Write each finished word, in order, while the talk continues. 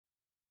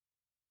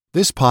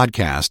This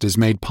podcast is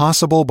made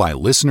possible by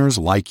listeners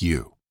like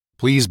you.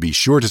 Please be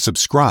sure to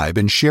subscribe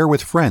and share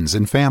with friends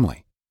and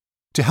family.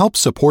 To help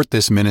support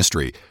this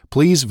ministry,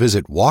 please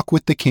visit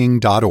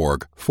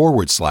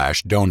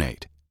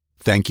walkwiththeking.org/donate.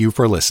 Thank you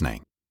for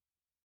listening.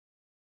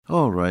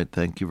 All right,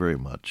 thank you very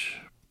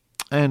much.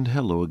 And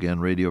hello again,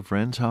 radio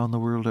friends. How in the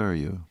world are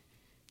you?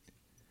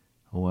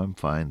 Oh, I'm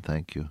fine,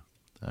 thank you.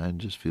 I'm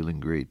just feeling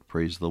great.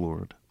 Praise the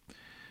Lord.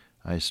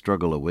 I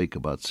struggle awake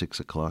about 6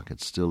 o'clock.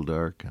 It's still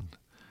dark, and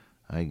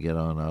I get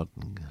on out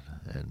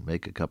and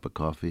make a cup of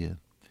coffee,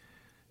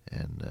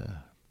 and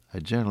I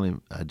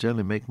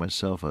generally make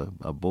myself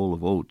a bowl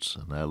of oats,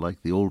 and I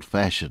like the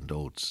old-fashioned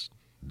oats.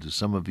 Do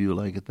some of you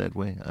like it that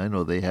way? I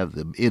know they have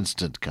the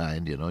instant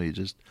kind. You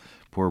just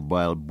pour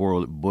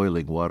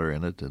boiling water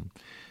in it, and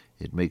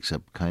it makes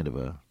up kind of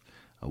a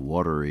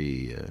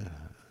watery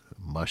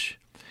mush.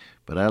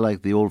 But I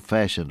like the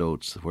old-fashioned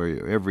oats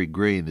where every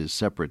grain is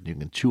separate and you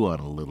can chew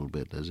on it a little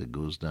bit as it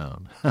goes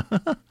down.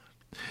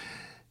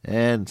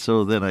 And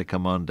so then I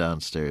come on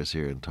downstairs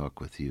here and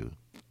talk with you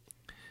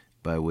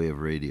by way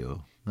of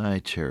radio. I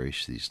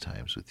cherish these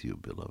times with you,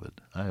 beloved.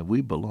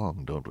 We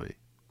belong, don't we?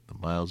 The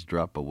miles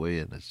drop away,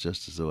 and it's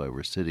just as though I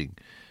were sitting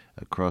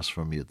across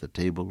from you at the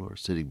table or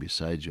sitting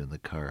beside you in the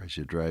car as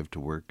you drive to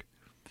work.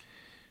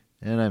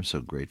 And I'm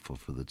so grateful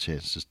for the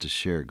chance just to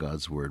share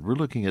God's Word. We're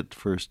looking at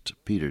 1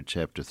 Peter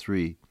chapter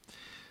 3.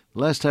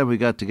 Last time we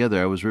got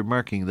together, I was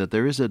remarking that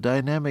there is a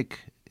dynamic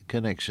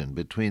connection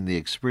between the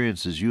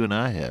experiences you and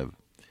I have,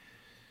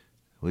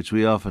 which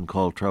we often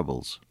call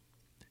troubles.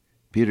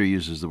 Peter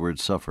uses the word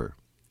suffer.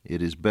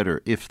 It is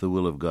better, if the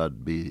will of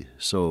God be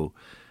so,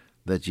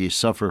 that ye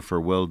suffer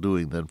for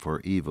well-doing than for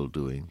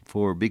evil-doing.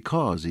 For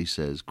because, he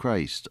says,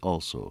 Christ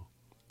also.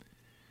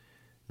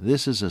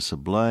 This is a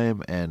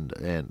sublime and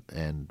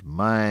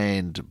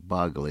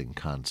mind-boggling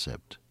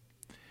concept.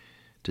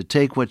 To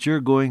take what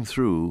you're going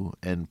through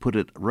and put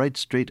it right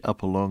straight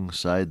up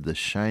alongside the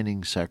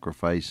shining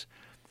sacrifice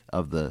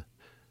of the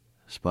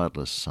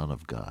spotless Son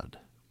of God.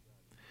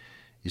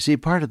 You see,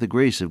 part of the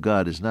grace of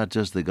God is not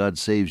just that God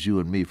saves you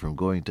and me from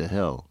going to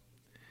hell,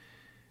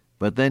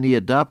 but then He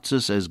adopts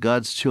us as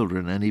God's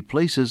children, and He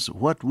places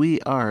what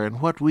we are and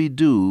what we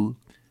do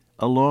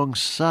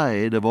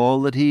alongside of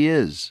all that He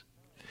is,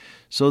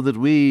 so that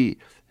we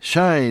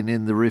shine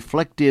in the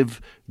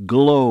reflective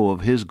glow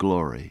of His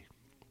glory.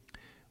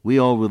 We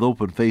all with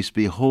open face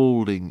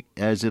beholding,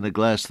 as in a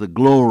glass, the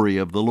glory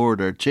of the Lord,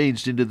 are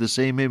changed into the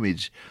same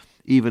image,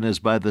 even as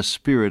by the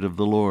Spirit of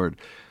the Lord.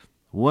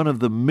 One of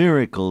the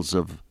miracles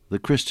of the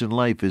Christian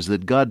life is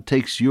that God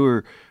takes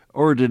your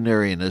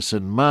ordinariness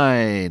and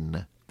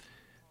mine,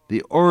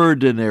 the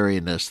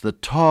ordinariness, the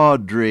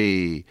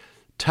tawdry,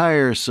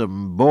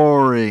 tiresome,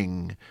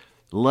 boring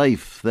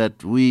life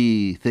that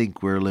we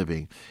think we're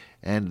living.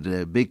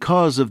 And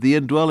because of the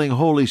indwelling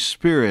Holy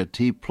Spirit,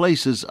 He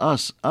places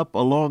us up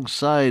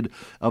alongside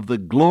of the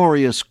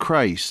glorious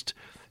Christ.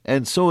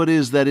 And so it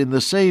is that in the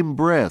same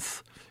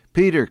breath,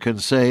 Peter can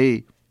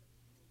say,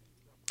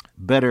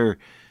 better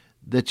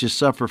that you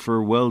suffer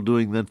for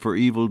well-doing than for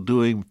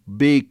evil-doing,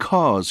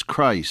 because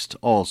Christ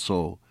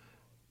also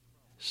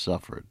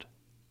suffered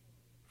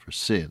for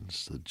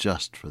sins, the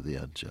just for the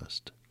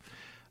unjust.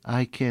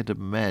 I can't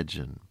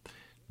imagine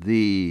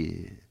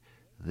the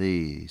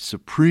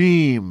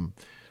supreme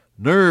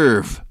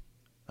nerve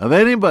of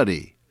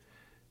anybody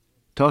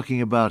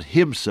talking about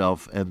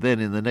himself and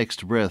then in the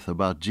next breath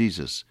about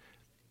Jesus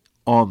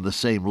on the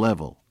same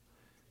level.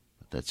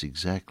 But that's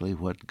exactly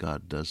what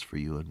God does for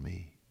you and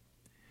me.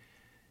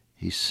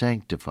 He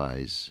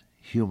sanctifies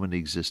human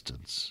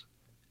existence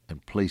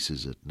and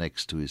places it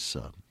next to His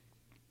Son.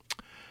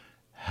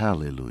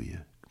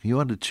 Hallelujah. You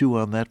want to chew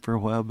on that for a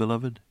while,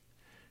 beloved?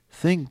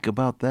 Think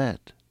about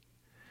that.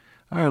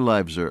 Our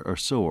lives are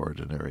so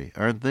ordinary,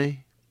 aren't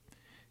they?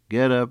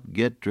 Get up,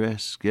 get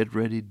dressed, get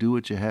ready, do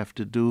what you have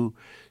to do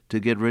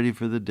to get ready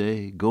for the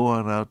day. Go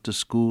on out to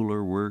school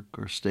or work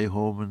or stay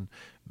home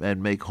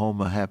and make home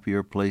a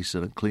happier place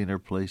and a cleaner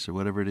place or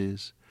whatever it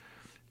is.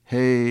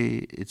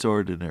 Hey, it's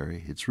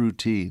ordinary. It's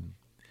routine.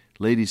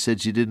 Lady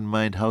said she didn't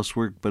mind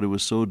housework, but it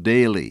was so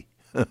daily.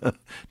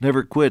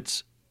 Never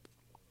quits.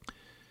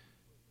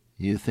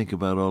 You think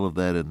about all of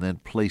that and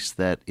then place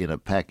that in a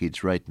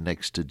package right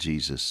next to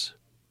Jesus.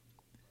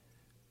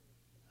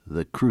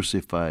 The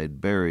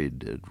crucified,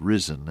 buried, and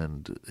risen,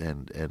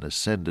 and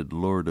ascended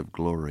Lord of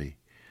glory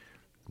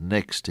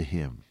next to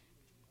Him.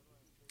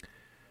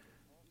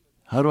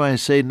 How do I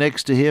say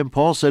next to Him?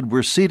 Paul said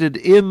we're seated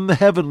in the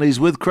heavenlies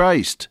with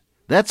Christ.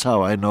 That's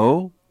how I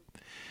know.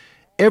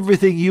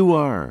 Everything you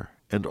are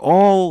and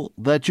all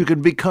that you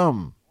can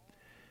become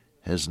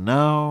has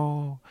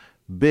now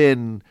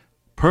been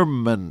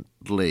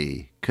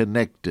permanently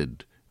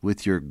connected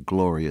with your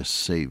glorious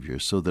Savior,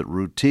 so that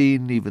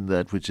routine, even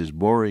that which is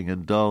boring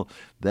and dull,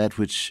 that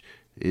which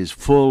is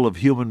full of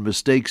human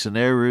mistakes and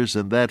errors,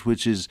 and that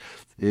which is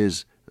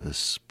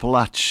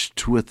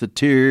splotched with the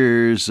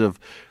tears of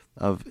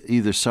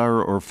either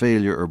sorrow or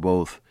failure or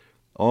both,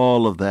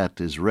 all of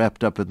that is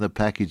wrapped up in the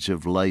package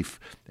of life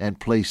and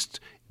placed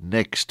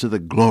next to the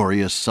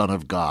glorious Son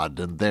of God,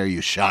 and there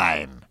you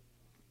shine.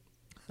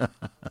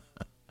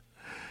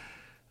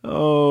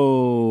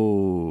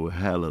 Oh,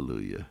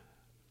 hallelujah.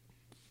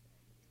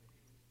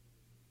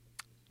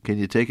 Can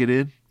you take it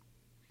in?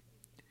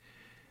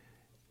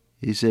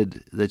 He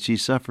said that she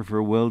suffered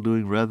for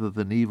well-doing rather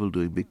than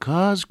evil-doing,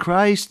 because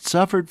Christ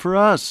suffered for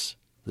us,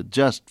 the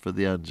just for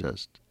the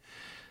unjust.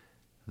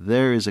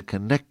 There is a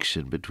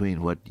connection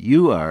between what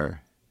you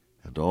are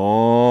and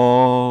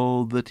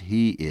all that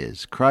he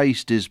is.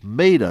 Christ is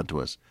made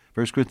unto us.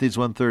 1 Corinthians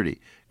 1:30.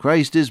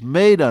 Christ is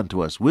made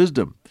unto us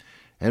wisdom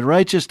and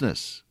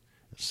righteousness,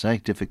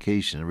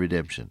 sanctification and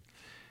redemption.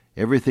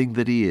 Everything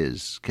that he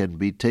is can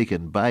be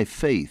taken by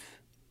faith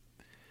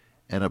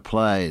and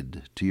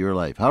applied to your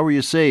life. How were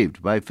you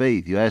saved? By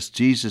faith. You asked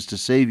Jesus to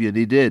save you, and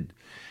he did.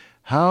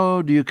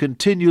 How do you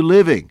continue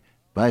living?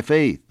 By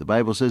faith. The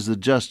Bible says the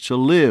just shall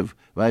live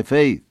by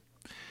faith.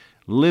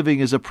 Living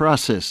is a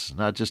process,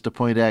 not just a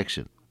point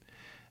action.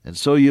 And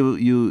so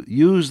you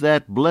use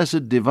that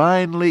blessed,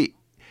 divinely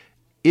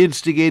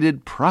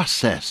instigated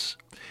process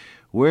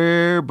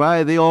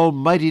whereby the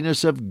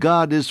almightiness of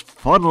God is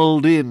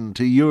funneled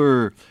into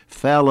your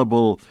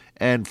fallible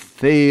and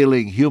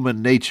failing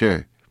human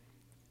nature.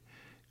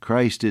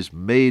 Christ is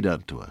made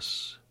unto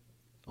us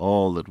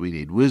all that we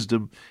need.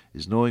 Wisdom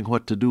is knowing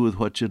what to do with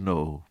what you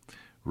know.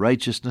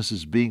 Righteousness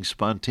is being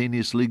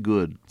spontaneously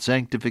good.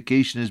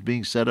 Sanctification is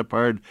being set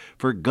apart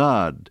for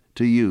God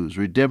to use.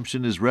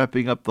 Redemption is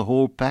wrapping up the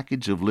whole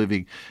package of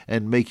living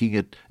and making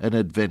it an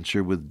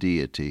adventure with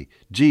deity.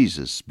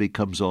 Jesus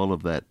becomes all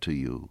of that to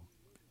you.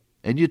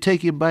 And you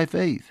take him by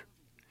faith,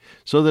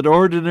 so that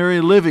ordinary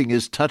living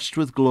is touched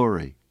with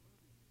glory.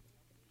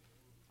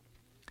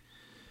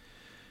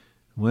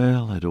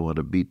 Well, I don't want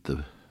to beat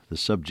the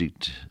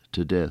subject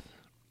to death,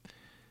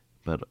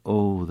 but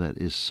oh, that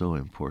is so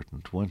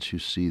important. Once you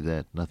see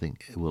that, nothing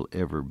will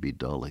ever be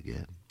dull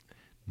again.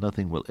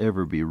 Nothing will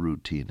ever be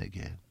routine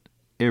again.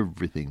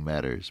 Everything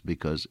matters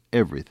because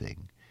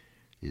everything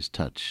is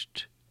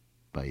touched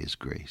by his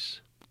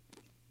grace.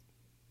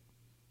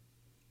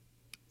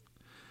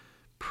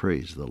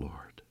 Praise the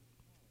Lord.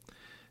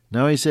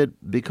 Now he said,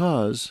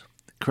 because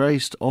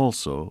Christ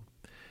also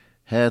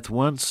hath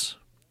once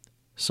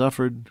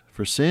suffered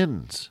for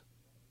sins,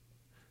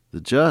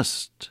 the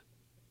just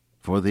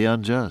for the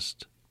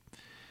unjust.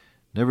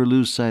 Never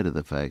lose sight of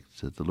the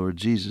fact that the Lord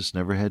Jesus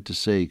never had to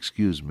say,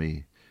 excuse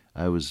me,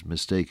 I was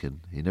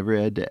mistaken. He never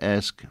had to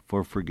ask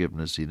for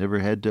forgiveness. He never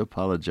had to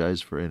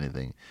apologize for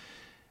anything.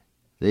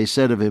 They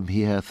said of him,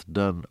 he hath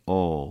done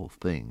all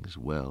things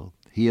well.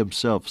 He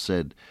himself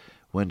said,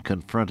 when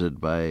confronted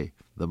by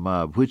the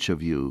mob, which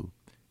of you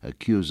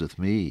accuseth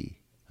me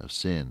of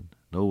sin?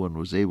 No one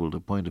was able to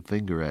point a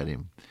finger at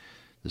him.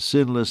 The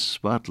sinless,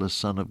 spotless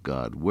Son of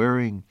God,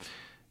 wearing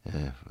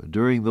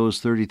during those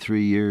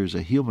 33 years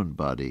a human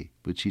body,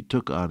 which he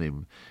took on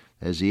him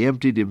as he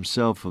emptied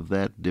himself of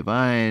that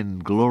divine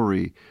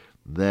glory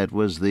that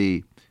was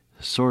the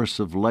source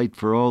of light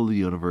for all the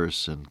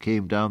universe, and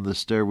came down the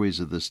stairways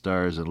of the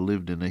stars and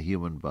lived in a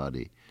human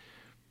body,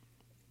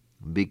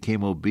 and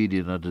became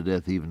obedient unto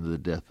death, even to the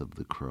death of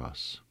the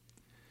cross.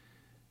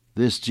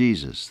 This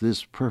Jesus,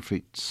 this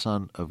perfect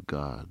Son of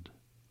God,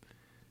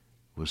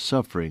 was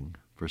suffering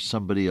for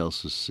somebody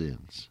else's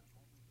sins.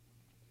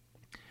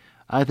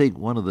 I think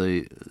one of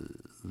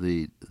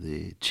the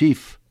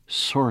chief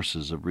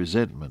sources of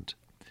resentment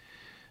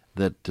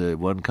that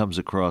one comes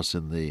across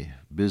in the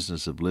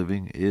business of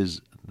living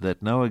is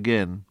that now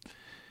again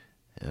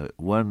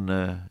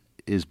one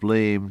is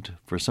blamed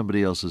for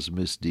somebody else's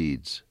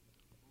misdeeds.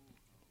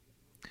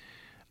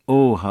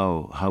 Oh,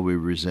 how we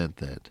resent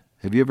that.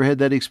 Have you ever had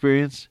that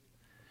experience?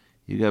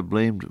 You got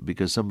blamed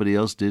because somebody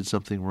else did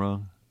something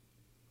wrong?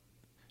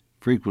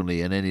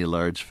 Frequently in any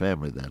large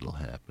family that'll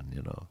happen,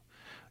 you know.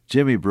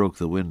 Jimmy broke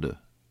the window,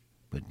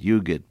 but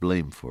you get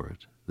blamed for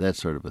it. That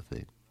sort of a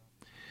thing.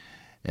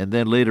 And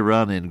then later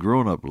on in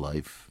grown-up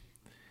life,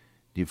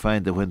 you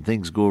find that when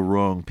things go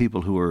wrong,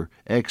 people who are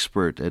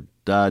expert at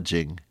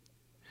dodging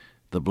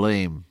the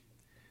blame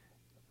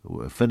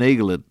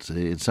finagle it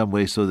in some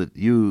way so that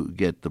you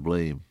get the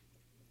blame.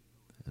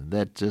 And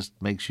that just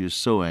makes you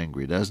so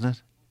angry, doesn't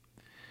it?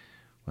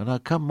 Well, now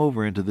come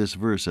over into this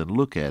verse and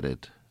look at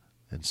it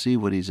and see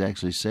what he's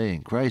actually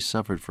saying. Christ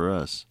suffered for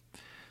us,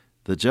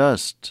 the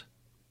just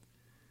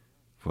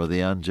for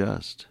the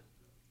unjust.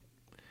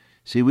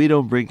 See, we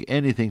don't bring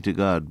anything to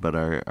God but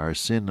our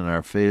sin and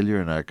our failure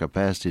and our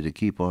capacity to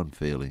keep on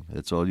failing.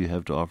 That's all you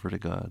have to offer to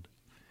God.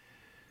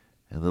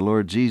 And the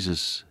Lord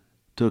Jesus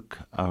took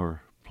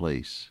our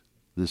place,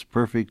 this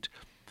perfect,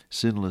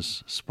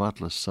 sinless,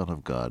 spotless Son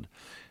of God,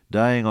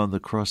 dying on the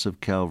cross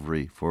of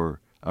Calvary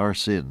for our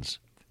sins.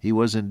 He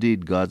was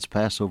indeed God's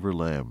Passover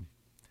lamb.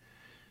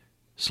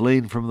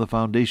 Slain from the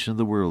foundation of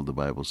the world, the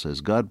Bible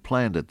says. God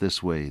planned it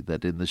this way,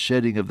 that in the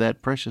shedding of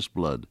that precious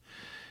blood,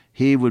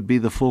 he would be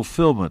the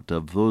fulfillment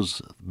of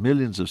those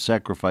millions of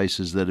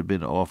sacrifices that have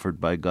been offered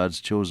by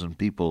God's chosen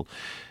people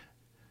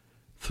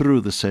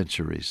through the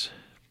centuries.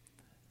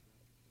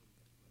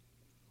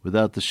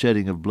 Without the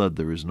shedding of blood,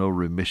 there is no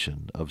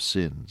remission of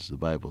sins, the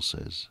Bible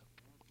says.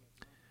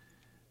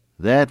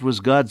 That was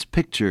God's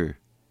picture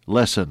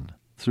lesson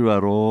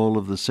throughout all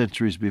of the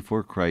centuries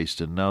before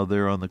Christ, and now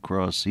there on the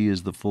cross, he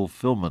is the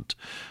fulfillment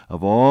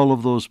of all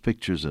of those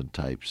pictures and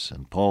types.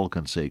 And Paul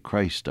can say,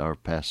 Christ, our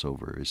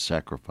Passover, is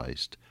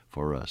sacrificed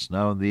for us.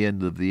 Now in the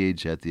end of the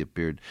age hath he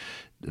appeared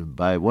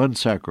by one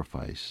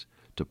sacrifice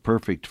to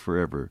perfect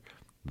forever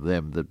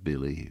them that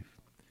believe.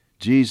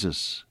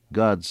 Jesus,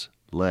 God's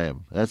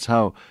Lamb. That's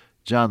how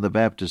John the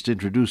Baptist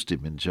introduced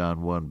him in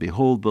John 1.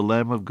 Behold the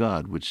Lamb of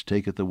God, which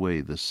taketh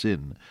away the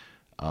sin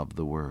of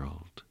the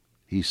world.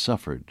 He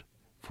suffered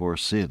for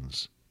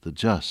sins, the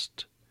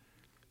just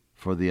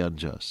for the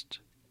unjust.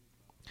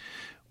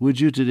 Would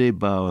you today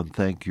bow and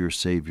thank your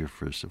Savior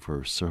for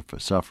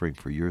suffering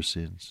for your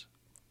sins?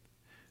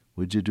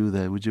 Would you do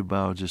that? Would you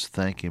bow and just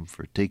thank him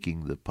for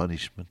taking the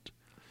punishment,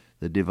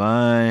 the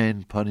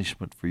divine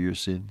punishment for your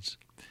sins?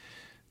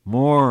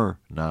 More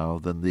now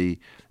than the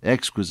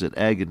exquisite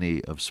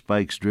agony of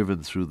spikes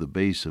driven through the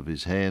base of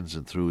his hands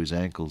and through his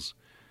ankles.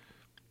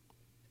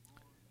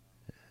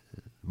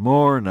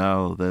 More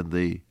now than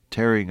the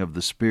tearing of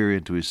the spear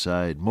into his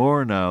side.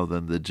 More now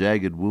than the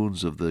jagged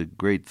wounds of the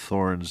great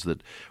thorns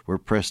that were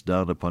pressed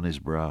down upon his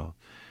brow.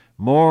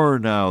 More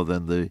now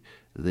than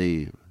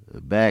the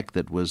back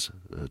that was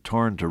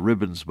torn to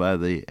ribbons by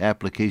the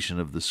application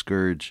of the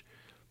scourge.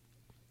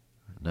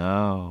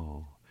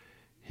 Now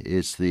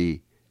it's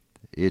the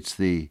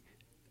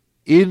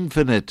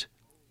infinite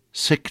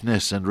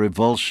sickness and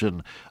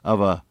revulsion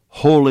of a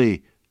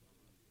holy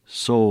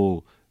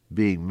soul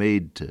being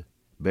made to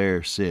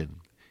bear sin.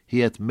 He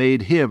hath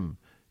made him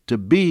to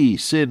be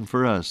sin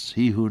for us,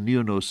 he who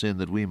knew no sin,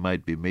 that we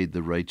might be made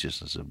the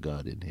righteousness of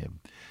God in him.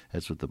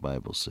 That's what the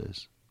Bible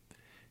says.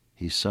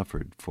 He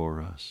suffered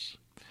for us.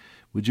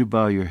 Would you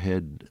bow your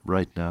head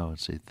right now and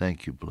say,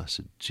 thank you,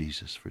 blessed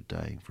Jesus, for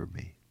dying for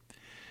me.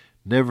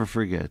 Never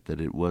forget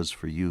that it was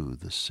for you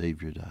the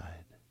Savior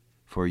died.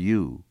 For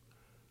you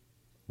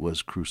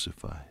was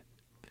crucified.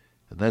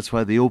 And that's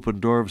why the open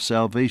door of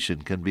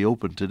salvation can be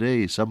opened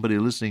today. Somebody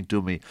listening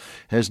to me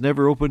has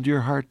never opened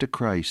your heart to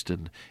Christ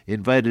and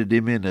invited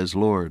him in as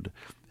Lord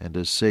and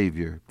as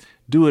Savior.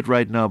 Do it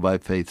right now by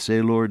faith.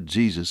 Say, Lord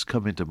Jesus,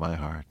 come into my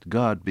heart.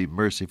 God, be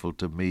merciful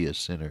to me, a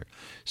sinner.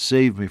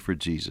 Save me for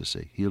Jesus'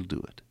 sake. He'll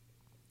do it.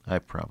 I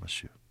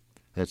promise you.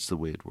 That's the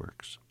way it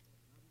works.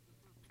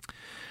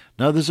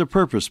 Now there's a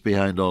purpose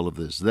behind all of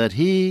this, that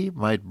he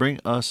might bring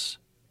us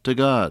to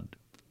God.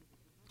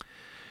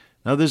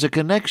 Now there's a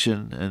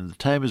connection, and the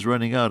time is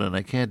running out, and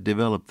I can't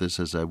develop this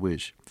as I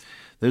wish.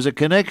 There's a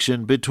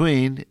connection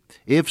between,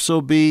 if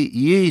so be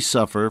ye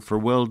suffer for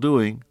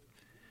well-doing,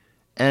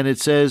 and it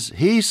says,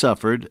 he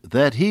suffered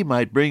that he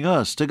might bring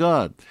us to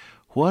God.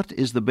 What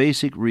is the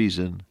basic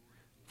reason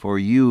for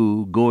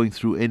you going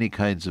through any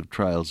kinds of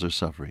trials or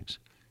sufferings?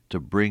 To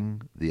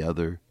bring the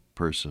other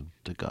person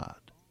to God.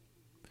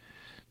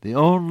 The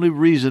only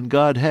reason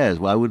God has,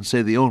 well, I wouldn't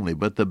say the only,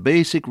 but the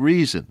basic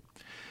reason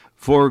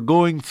for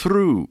going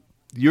through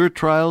your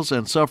trials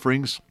and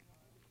sufferings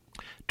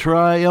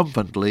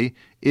triumphantly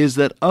is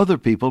that other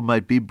people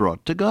might be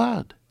brought to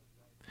God.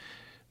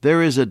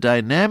 There is a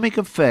dynamic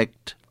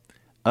effect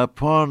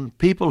upon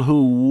people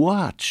who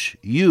watch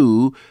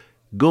you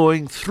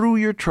going through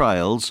your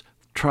trials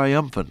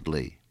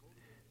triumphantly.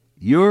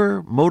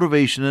 Your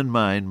motivation and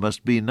mine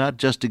must be not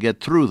just to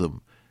get through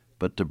them,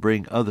 but to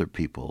bring other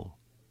people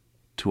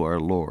to our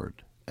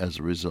Lord as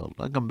a result.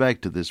 I'll come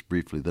back to this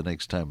briefly the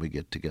next time we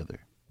get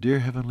together. Dear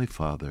Heavenly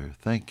Father,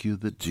 thank you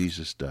that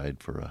Jesus died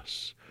for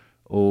us.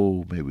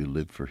 Oh, may we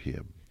live for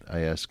him. I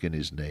ask in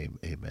his name,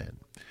 amen.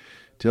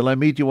 Till I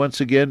meet you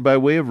once again by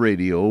way of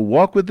radio,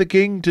 walk with the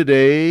King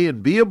today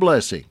and be a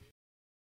blessing.